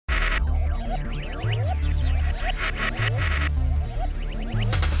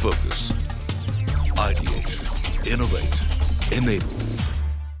Enable.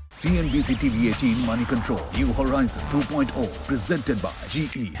 CNBC TV 18 Moneycontrol New Horizon 2.0 presented by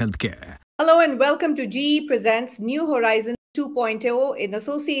GE HealthCare. Hello and welcome to GE Presents New Horizon 2.0 in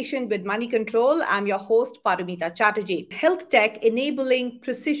association with Moneycontrol. I'm your host, Paramita Chatterjee. HealthTech enabling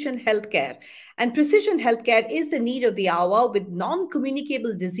precision healthcare. And precision healthcare is the need of the hour, with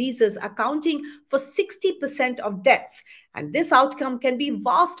non-communicable diseases accounting for 60% of deaths. And this outcome can be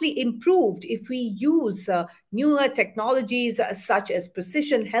vastly improved if we use newer technologies such as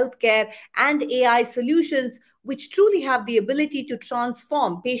precision healthcare and AI solutions, which truly have the ability to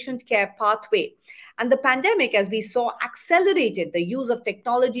transform patient care pathway. And the pandemic, as we saw, accelerated the use of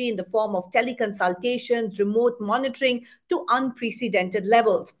technology in the form of teleconsultations, remote monitoring to unprecedented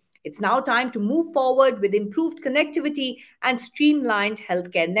levels. It's now time to move forward with improved connectivity and streamlined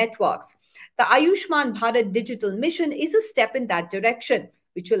healthcare networks. The Ayushman Bharat Digital Mission is a step in that direction,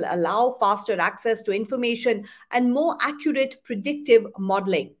 which will allow faster access to information and more accurate predictive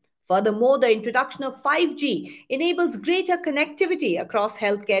modeling. Furthermore, the introduction of 5G enables greater connectivity across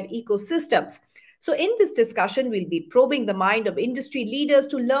healthcare ecosystems. So in this discussion, we'll be probing the mind of industry leaders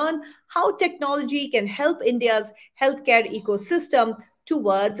to learn how technology can help India's healthcare ecosystem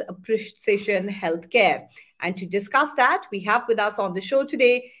towards precision healthcare. And to discuss that, we have with us on the show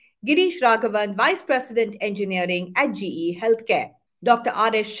today, Girish Raghavan, Vice President Engineering at GE HealthCare. Dr.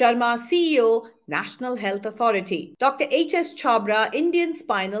 R.S. Sharma, CEO, National Health Authority. Dr. H.S. Chabra, Indian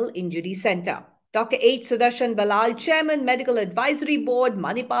Spinal Injury Center. Dr. H. Sudarshan Balal, Chairman, Medical Advisory Board,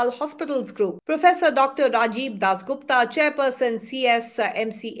 Manipal Hospitals Group. Professor Dr. Rajiv Dasgupta, Chairperson,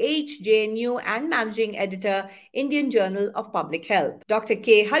 CSMCH, JNU, and Managing Editor, Indian Journal of Public Health. Dr.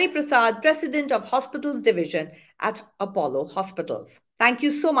 K. Hariprasad, President of Hospitals Division at Apollo Hospitals. Thank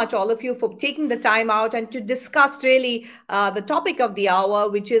you so much, all of you, for taking the time out and to discuss really the topic of the hour,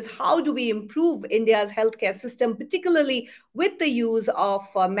 which is how do we improve India's healthcare system, particularly with the use of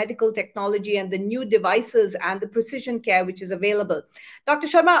medical technology and the new devices and the precision care which is available. Dr.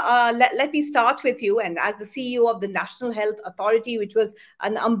 Sharma, let me start with you. And as the CEO of the National Health Authority, which was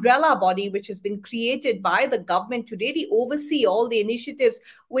an umbrella body which has been created by the government to really oversee all the initiatives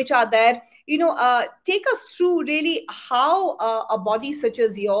which are there, take us through really how a body such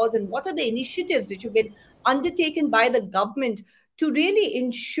as yours, and what are the initiatives which have been undertaken by the government to really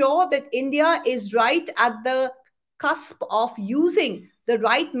ensure that India is right at the cusp of using the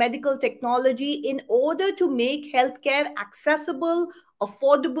right medical technology in order to make healthcare accessible,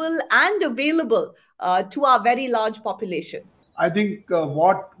 affordable, and available to our very large population? I think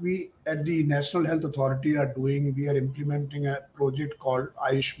what we at the National Health Authority are doing, we are implementing a project called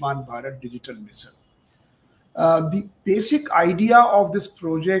Ayushman Bharat Digital Mission. The basic idea of this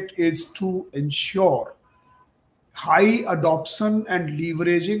project is to ensure high adoption and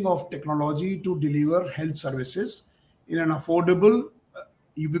leveraging of technology to deliver health services in an affordable,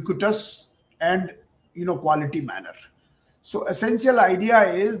 ubiquitous, and quality manner. So essential idea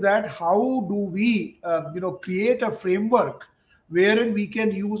is that how do we create a framework wherein we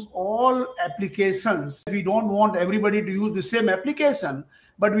can use all applications. We don't want everybody to use the same application,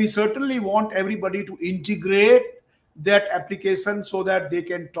 but we certainly want everybody to integrate that application so that they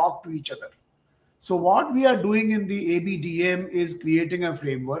can talk to each other. So what we are doing in the ABDM is creating a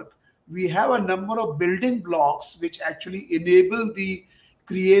framework. We have a number of building blocks which actually enable the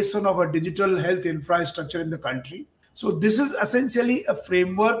creation of a digital health infrastructure in the country. So this is essentially a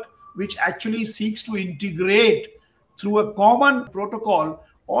framework which actually seeks to integrate through a common protocol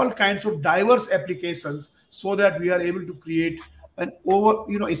all kinds of diverse applications so that we are able to create an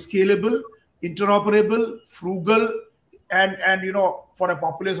a scalable, interoperable, frugal, and for a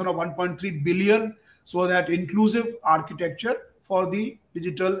population of 1.3 billion, so that inclusive architecture for the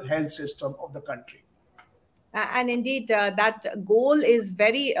digital health system of the country. And indeed, that goal is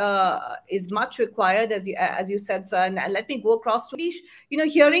much required, as you said, sir. And let me go across to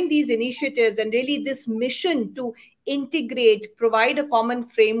hearing these initiatives and really this mission to integrate, provide a common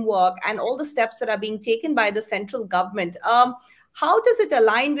framework, and all the steps that are being taken by the central government. How does it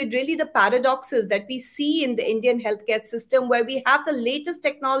align with really the paradoxes that we see in the Indian healthcare system, where we have the latest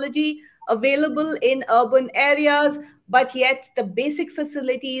technology available in urban areas, but yet the basic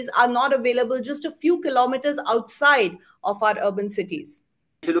facilities are not available just a few kilometers outside of our urban cities?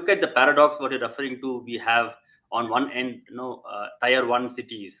 If you look at the paradox, what you're referring to, we have on one end, tier 1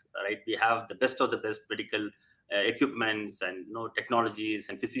 cities, right? We have the best of the best medical equipments and technologies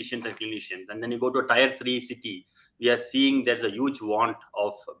and physicians and clinicians. And then you go to a tier 3 city, we are seeing there's a huge want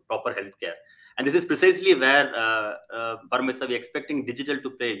of proper healthcare. And this is precisely where, Paramita, we're expecting digital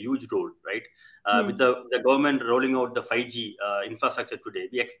to play a huge role, right? With the government rolling out the 5G infrastructure today,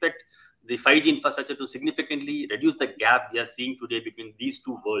 we expect the 5G infrastructure to significantly reduce the gap we are seeing today between these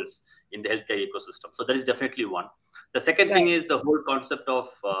two worlds in the healthcare ecosystem. So that is definitely one. The second thing is the whole concept of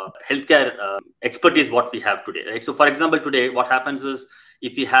healthcare expertise, what we have today, right? So for example, today, what happens is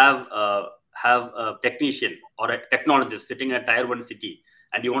if we have a technician or a technologist sitting in a tier 1 city,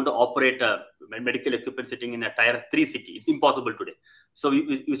 and you want to operate a medical equipment sitting in a tier 3 city, it's impossible today. So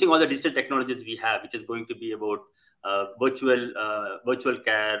using all the digital technologies we have, which is going to be about virtual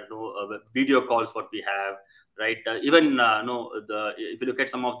care, video calls, what we have, right? Even if you look at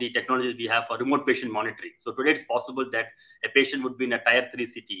some of the technologies we have for remote patient monitoring. So today it's possible that a patient would be in a tier 3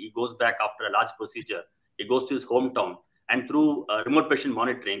 city. He goes back after a large procedure. He goes to his hometown. And through remote patient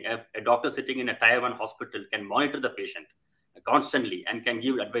monitoring, a doctor sitting in a tier 1 hospital can monitor the patient constantly and can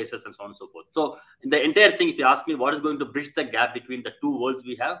give advices and so on and so forth. So in the entire thing, if you ask me what is going to bridge the gap between the two worlds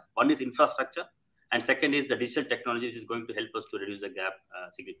we have, one is infrastructure, and second is the digital technology, which is going to help us to reduce the gap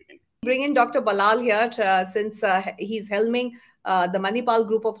significantly. Bring in Dr. Balal here, since he's helming the Manipal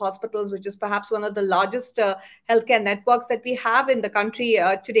group of hospitals, which is perhaps one of the largest healthcare networks that we have in the country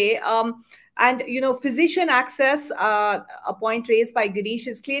today. And, physician access, a point raised by Girish,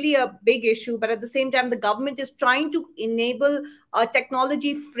 is clearly a big issue. But at the same time, the government is trying to enable a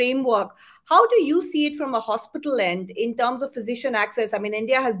technology framework. How do you see it from a hospital end in terms of physician access? I mean,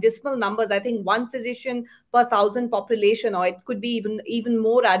 India has dismal numbers. I think 1 physician per 1,000 population, or it could be even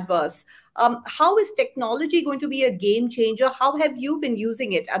more adverse. How is technology going to be a game changer? How have you been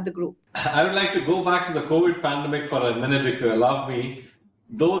using it at the group? I would like to go back to the COVID pandemic for a minute, if you allow me.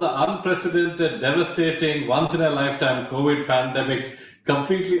 Though the unprecedented, devastating, once-in-a-lifetime COVID pandemic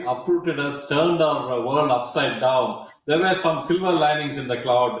completely uprooted us, turned our world upside down, there were some silver linings in the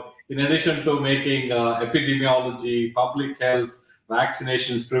cloud, in addition to making epidemiology, public health,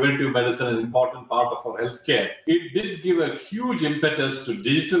 vaccinations, preventive medicine an important part of our healthcare. It did give a huge impetus to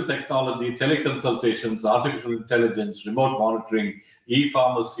digital technology, teleconsultations, artificial intelligence, remote monitoring,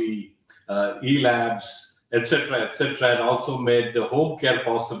 e-pharmacy, e-labs, etc., etc., and also made the home care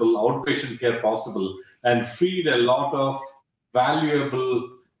possible, outpatient care possible, and freed a lot of valuable,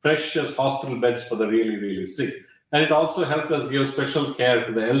 precious hospital beds for the really, really sick. And it also helped us give special care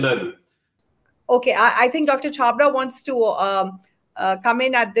to the elderly. Okay, I think Dr. Chhabra wants to come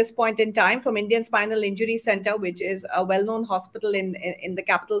in at this point in time from Indian Spinal Injury Center, which is a well-known hospital in the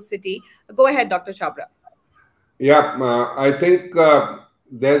capital city. Go ahead, Dr. Chhabra. Yeah, I think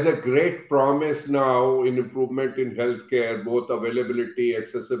there's a great promise now in improvement in healthcare, both availability,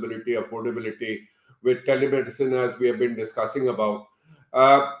 accessibility, affordability, with telemedicine, as we have been discussing about.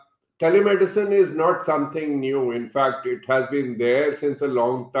 Telemedicine is not something new. In fact, it has been there since a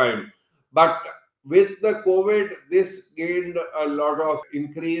long time. But with the COVID, this gained a lot of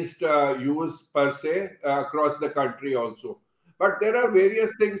increased use per se across the country also. But there are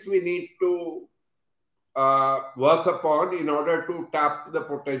various things we need to work upon in order to tap the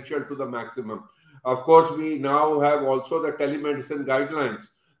potential to the maximum. Of course, we now have also the telemedicine guidelines.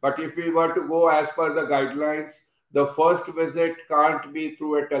 But if we were to go as per the guidelines, the first visit can't be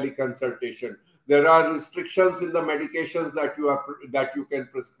through a teleconsultation. There are restrictions in the medications that you can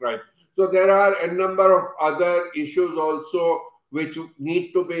prescribe. So there are a number of other issues also which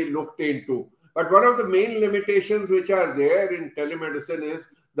need to be looked into. But one of the main limitations which are there in telemedicine is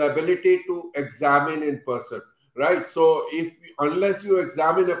the ability to examine in person, right? So unless you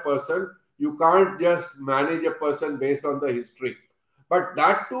examine a person, you can't just manage a person based on the history. But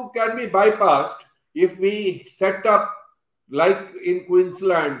that too can be bypassed if we set up, like in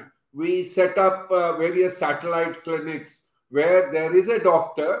Queensland, we set up various satellite clinics where there is a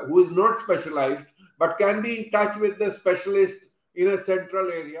doctor who is not specialized but can be in touch with the specialist in a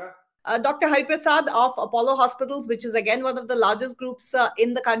central area. Dr. Hariprasad of Apollo Hospitals, which is again one of the largest groups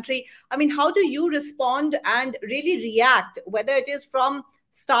in the country. I mean, how do you respond and really react, whether it is from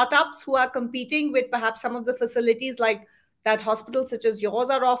startups who are competing with perhaps some of the facilities like that hospitals such as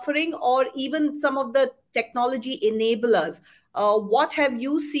yours are offering, or even some of the technology enablers? What have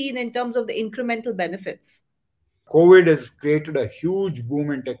you seen in terms of the incremental benefits? COVID has created a huge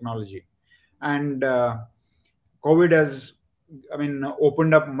boom in technology, and COVID has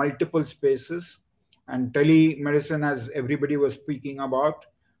opened up multiple spaces, and telemedicine, as everybody was speaking about,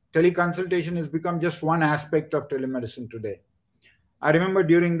 teleconsultation has become just one aspect of telemedicine today. I remember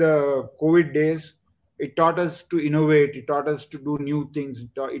during the COVID days, it taught us to innovate, it taught us to do new things,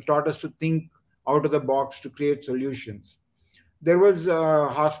 it taught us to think out of the box to create solutions. There was a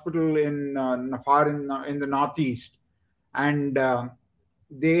hospital in the Northeast, and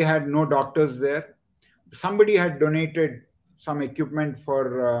they had no doctors there. Somebody had donated some equipment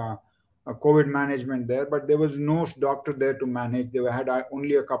for COVID management there, but there was no doctor there to manage. They had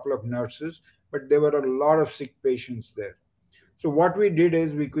only a couple of nurses, but there were a lot of sick patients there. So what we did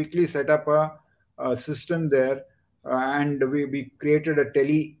is we quickly set up a system there, and we created a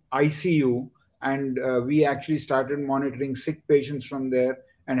tele ICU, and we actually started monitoring sick patients from there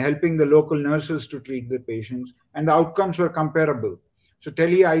and helping the local nurses to treat the patients, and the outcomes were comparable. So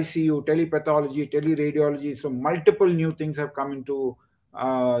tele ICU, telepathology, teleradiology, so multiple new things have come into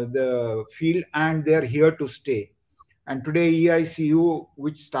the field, and they're here to stay. And today EICU,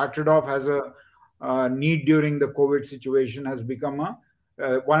 which started off as a need during the COVID situation, has become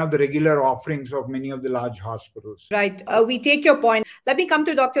one of the regular offerings of many of the large hospitals. Right. We take your point. Let me come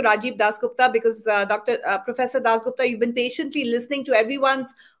to Dr. Rajiv Dasgupta, because Professor Dasgupta, you've been patiently listening to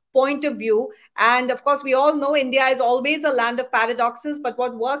everyone's point of view. And of course, we all know India is always a land of paradoxes, but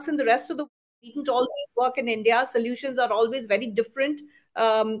what works in the rest of the world didn't always work in India. Solutions are always very different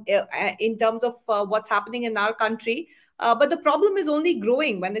in terms of what's happening in our country. But the problem is only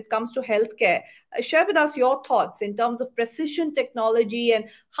growing when it comes to healthcare. Share with us your thoughts in terms of precision technology and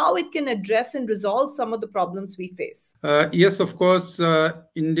how it can address and resolve some of the problems we face. Yes, of course,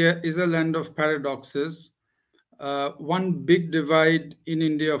 India is a land of paradoxes. One big divide in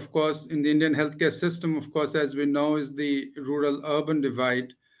India, of course, in the Indian healthcare system, of course, as we know, is the rural-urban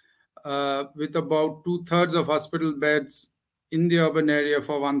divide, with about 2/3 of hospital beds in the urban area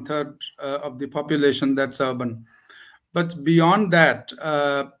for 1/3 of the population that's urban. But beyond that,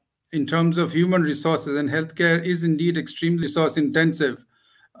 in terms of human resources, and healthcare is indeed extremely resource intensive,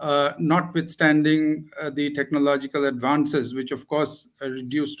 notwithstanding the technological advances, which of course are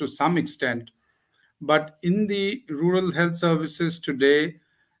reduced to some extent. But in the rural health services today,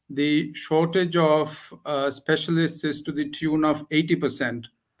 the shortage of specialists is to the tune of 80%.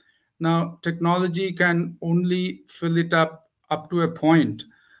 Now, technology can only fill it up to a point,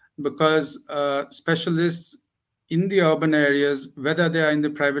 because specialists in the urban areas, whether they are in the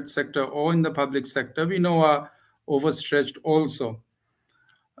private sector or in the public sector, we know are overstretched also.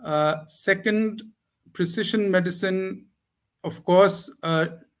 Second, precision medicine, of course,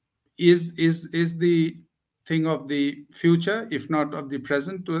 is the thing of the future, if not of the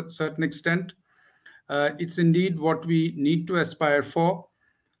present to a certain extent. It's indeed what we need to aspire for.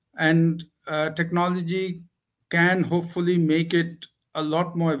 And technology can hopefully make it a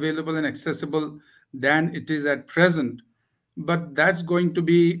lot more available and accessible than it is at present. But that's going to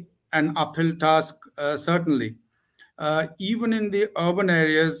be an uphill task, certainly. Even in the urban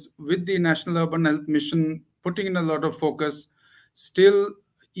areas, with the National Urban Health Mission putting in a lot of focus, still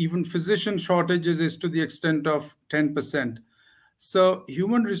even physician shortages is to the extent of 10%. So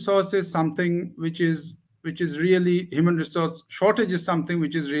human resource is something which is really, human resource shortage is something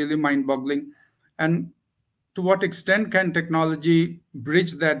which is really mind-boggling. And to what extent can technology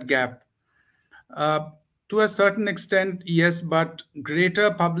bridge that gap? To a certain extent, yes, but greater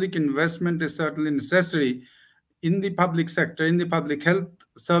public investment is certainly necessary in the public sector, in the public health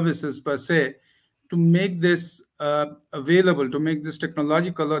services per se, to make this available, to make this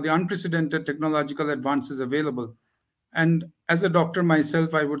technological or the unprecedented technological advances available. And as a doctor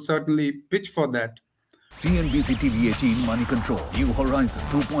myself, I would certainly pitch for that. CNBC TV 18 Money Control, New Horizon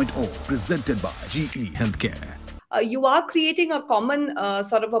 2.0, presented by GE HealthCare. You are creating a common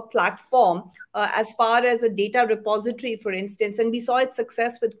sort of a platform as far as a data repository, for instance, and we saw its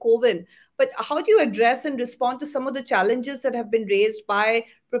success with COVID. But how do you address and respond to some of the challenges that have been raised by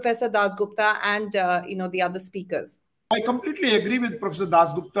Professor Dasgupta and the other speakers? I completely agree with Professor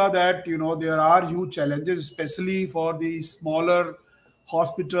Dasgupta that there are huge challenges, especially for the smaller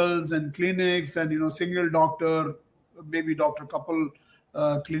hospitals and clinics and single doctor, maybe doctor couple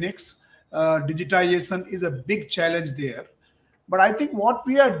clinics. Digitization is a big challenge there. But I think what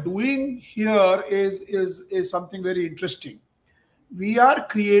we are doing here is something very interesting. We are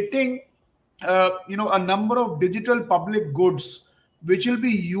creating a number of digital public goods which will be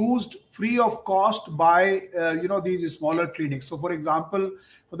used free of cost by these smaller clinics. So for example,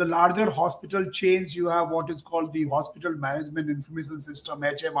 for the larger hospital chains, you have what is called the Hospital Management Information System,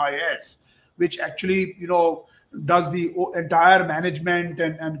 HMIS, which actually does the entire management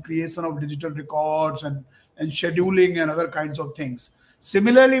and creation of digital records and scheduling and other kinds of things.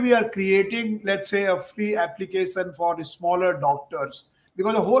 Similarly, we are creating, let's say, a free application for the smaller doctors,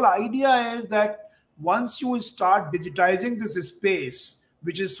 because the whole idea is that once you start digitizing this space,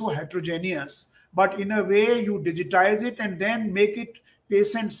 which is so heterogeneous, but in a way you digitize it and then make it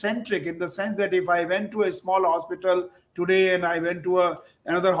patient-centric, in the sense that if I went to a small hospital today and I went to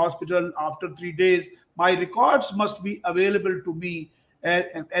another hospital after 3 days, my records must be available to me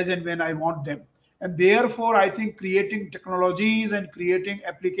as and when I want them. And therefore, I think creating technologies and creating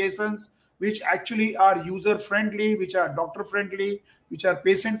applications which actually are user friendly, which are doctor friendly, which are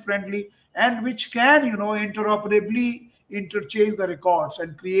patient friendly, and which can, interoperably interchange the records,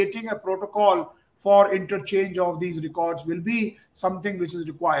 and creating a protocol for interchange of these records will be something which is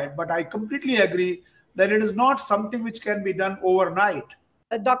required. But I completely agree that it is not something which can be done overnight.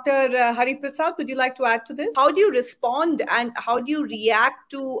 Dr. Hari Prasad, would you like to add to this? How do you respond and how do you react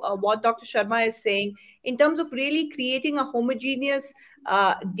to what Dr. Sharma is saying in terms of really creating a homogeneous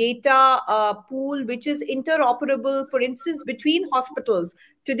data pool which is interoperable, for instance, between hospitals?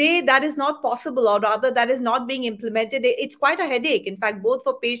 Today, that is not possible, or rather, that is not being implemented. It's quite a headache, in fact, both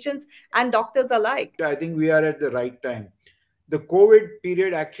for patients and doctors alike. I think we are at the right time. The COVID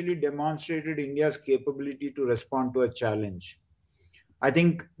period actually demonstrated India's capability to respond to a challenge. I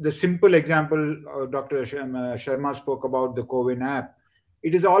think the simple example Dr. Sharma spoke about, the CoWIN app,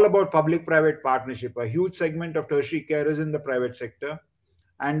 it is all about public-private partnership. A huge segment of tertiary care is in the private sector,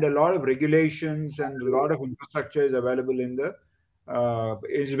 and a lot of regulations and a lot of infrastructure is available in the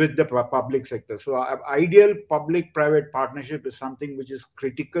is with the public sector. So ideal public-private partnership is something which is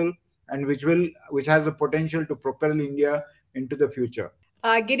critical and which has the potential to propel India into the future.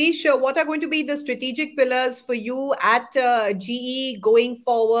 Girish, what are going to be the strategic pillars for you at GE going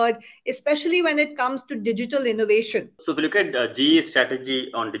forward, especially when it comes to digital innovation? So if you look at GE's strategy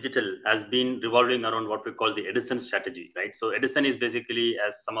on digital has been revolving around what we call the Edison strategy, right? So Edison is basically,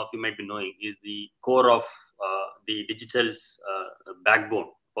 as some of you might be knowing, is the core of the digital's backbone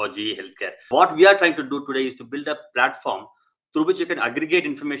for GE HealthCare. What we are trying to do today is to build a platform through which you can aggregate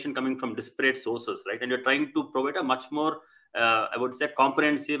information coming from disparate sources, right? And you're trying to provide a much more I would say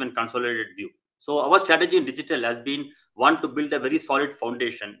comprehensive and consolidated view. So our strategy in digital has been one, to build a very solid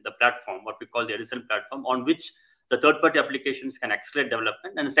foundation, the platform, what we call the Edison platform, on which the third-party applications can accelerate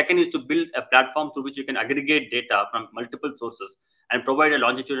development. And the second is to build a platform through which you can aggregate data from multiple sources and provide a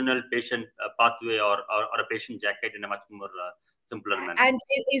longitudinal patient pathway or a patient jacket in a much more simpler manner. And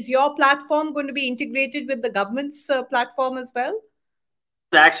is your platform going to be integrated with the government's platform as well?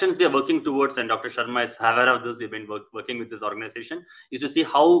 The actions we are working towards, and Dr. Sharma is aware of this, we've been working with this organization, is to see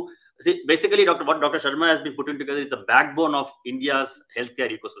how, basically what Dr. Sharma has been putting together is the backbone of India's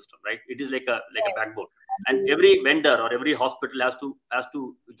healthcare ecosystem, right? It is like a backbone, and every vendor or every hospital has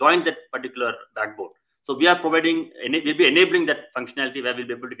to join that particular backbone. So we are providing, we'll be enabling that functionality where we'll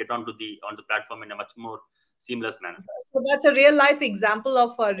be able to get onto the platform in a much more seamless manner. So that's a real life example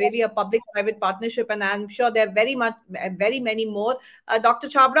of really a public-private partnership, and I'm sure there are very many more. Dr.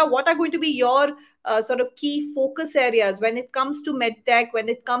 Chabra, what are going to be your sort of key focus areas when it comes to MedTech, when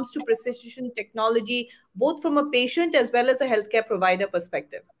it comes to precision technology, both from a patient as well as a healthcare provider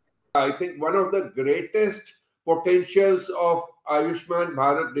perspective? I think one of the greatest potentials of Ayushman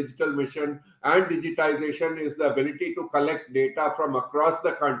Bharat Digital Mission and digitization is the ability to collect data from across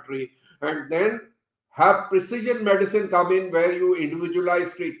the country and then have precision medicine come in, where you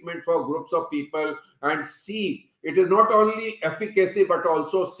individualize treatment for groups of people and see it is not only efficacy but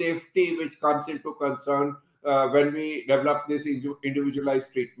also safety which comes into concern when we develop this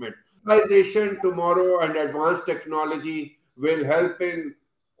individualized treatment. Digitalization tomorrow and advanced technology will help in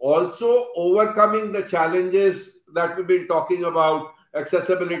also overcoming the challenges that we've been talking about: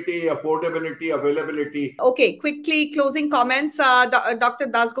 accessibility, affordability, availability. Okay, quickly closing comments, Dr.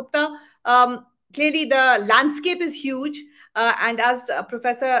 Dasgupta. Clearly, the landscape is huge. And as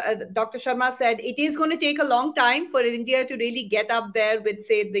Professor Dr. Sharma said, it is going to take a long time for India to really get up there with,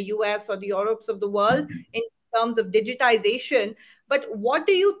 say, the US or the Europes of the world in terms of digitization. But what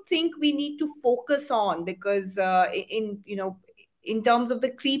do you think we need to focus on? Because in terms of the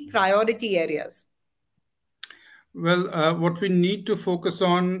key priority areas? Well, what we need to focus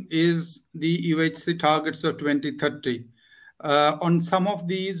on is the UHC targets of 2030. On some of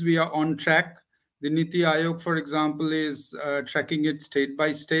these, we are on track. The Niti Aayog, for example, is tracking it state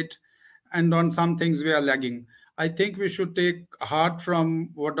by state. And on some things, we are lagging. I think we should take heart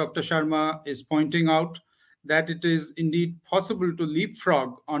from what Dr. Sharma is pointing out, that it is indeed possible to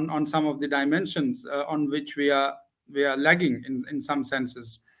leapfrog on some of the dimensions on which we are lagging in some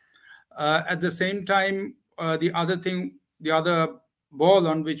senses. At the same time, the other ball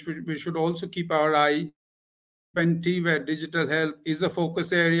on which we should also keep our eye, 20, where digital health is a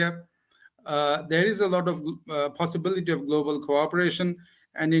focus area. There is a lot of possibility of global cooperation,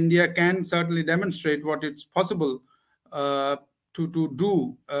 and India can certainly demonstrate what it's possible to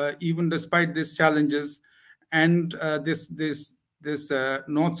do, even despite these challenges. And this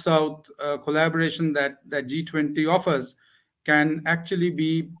North-South collaboration that G20 offers can actually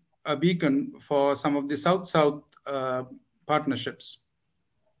be a beacon for some of the South-South partnerships.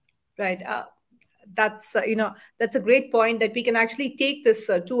 Right. That's that's a great point, that we can actually take this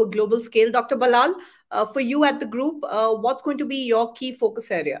to a global scale. Dr. Balal, for you at the group, what's going to be your key focus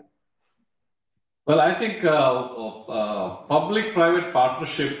area? Well, I think public-private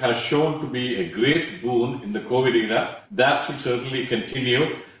partnership has shown to be a great boon in the COVID era. That should certainly continue.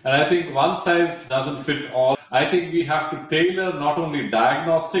 And I think one size doesn't fit all. I think we have to tailor not only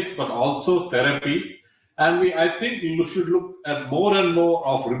diagnostics, but also therapy. And I think we should look at more and more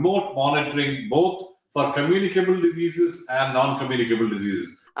of remote monitoring, both for communicable diseases and non-communicable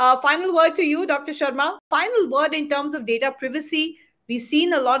diseases. Final word to you, Dr. Sharma. Final word in terms of data privacy. We've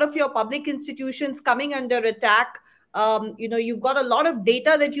seen a lot of your public institutions coming under attack. You've got a lot of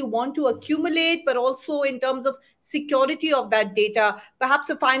data that you want to accumulate, but also in terms of security of that data.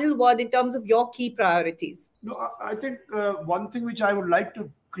 Perhaps a final word in terms of your key priorities. No, I think one thing which I would like to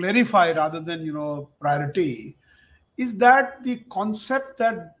clarify rather than, priority, is that the concept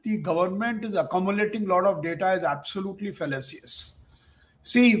that the government is accumulating a lot of data is absolutely fallacious.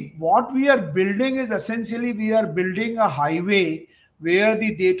 See, what we are building is essentially we are building a highway where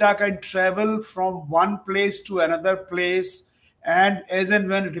the data can travel from one place to another place, and as and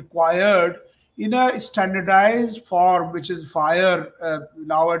when required in a standardized form, which is FHIR,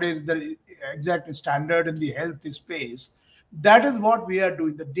 nowadays the exact standard in the health space. That is what we are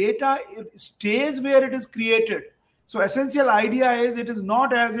doing. The data stays where it is created. So essential idea is, it is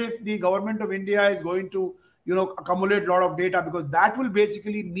not as if the government of India is going to accumulate a lot of data, because that will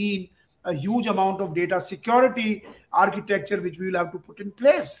basically mean a huge amount of data security architecture which we will have to put in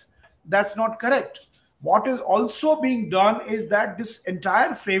place. That's not correct. What is also being done is that this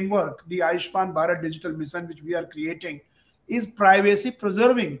entire framework, the Ayushman Bharat Digital Mission, which we are creating, is privacy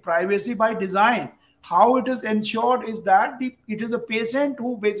preserving, privacy by design. How it is ensured is that it is the patient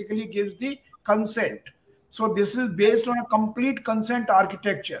who basically gives the consent. So this is based on a complete consent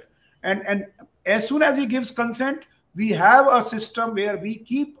architecture. And as soon as he gives consent, we have a system where we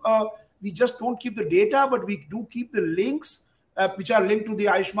keep we just don't keep the data, but we do keep the links which are linked to the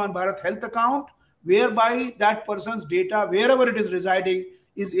Ayushman Bharat health account, whereby that person's data, wherever it is residing,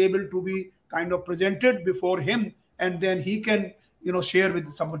 is able to be kind of presented before him, and then he can share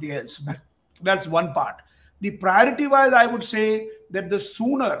with somebody else. That's one part. The priority wise, I would say that the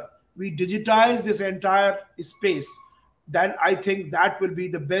sooner we digitize this entire space, then I think that will be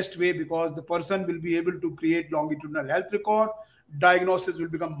the best way, because the person will be able to create longitudinal health record. Diagnosis will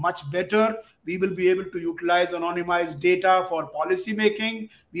become much better. We will be able to utilize anonymized data for policy making.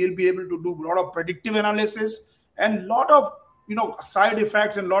 We will be able to do a lot of predictive analysis, and a lot of side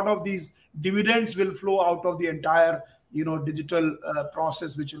effects and a lot of these dividends will flow out of the entire digital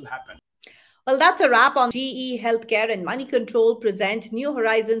process which will happen. Well, that's a wrap on GE HealthCare and Moneycontrol present New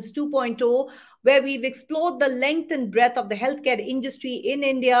Horizons 2.0, where we've explored the length and breadth of the healthcare industry in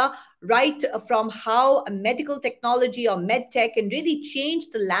India, right from how medical technology or MedTech can really change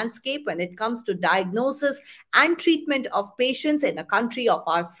the landscape when it comes to diagnosis and treatment of patients in a country of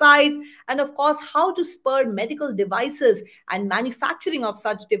our size, and of course, how to spur medical devices and manufacturing of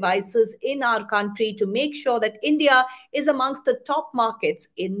such devices in our country to make sure that India is amongst the top markets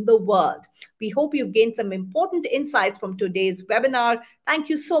in the world. We hope you've gained some important insights from today's webinar. Thank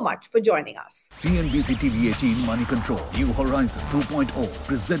you so much for joining us. CNBC TV 18 Money Control, New Horizon 2.0,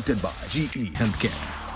 presented by GE HealthCare.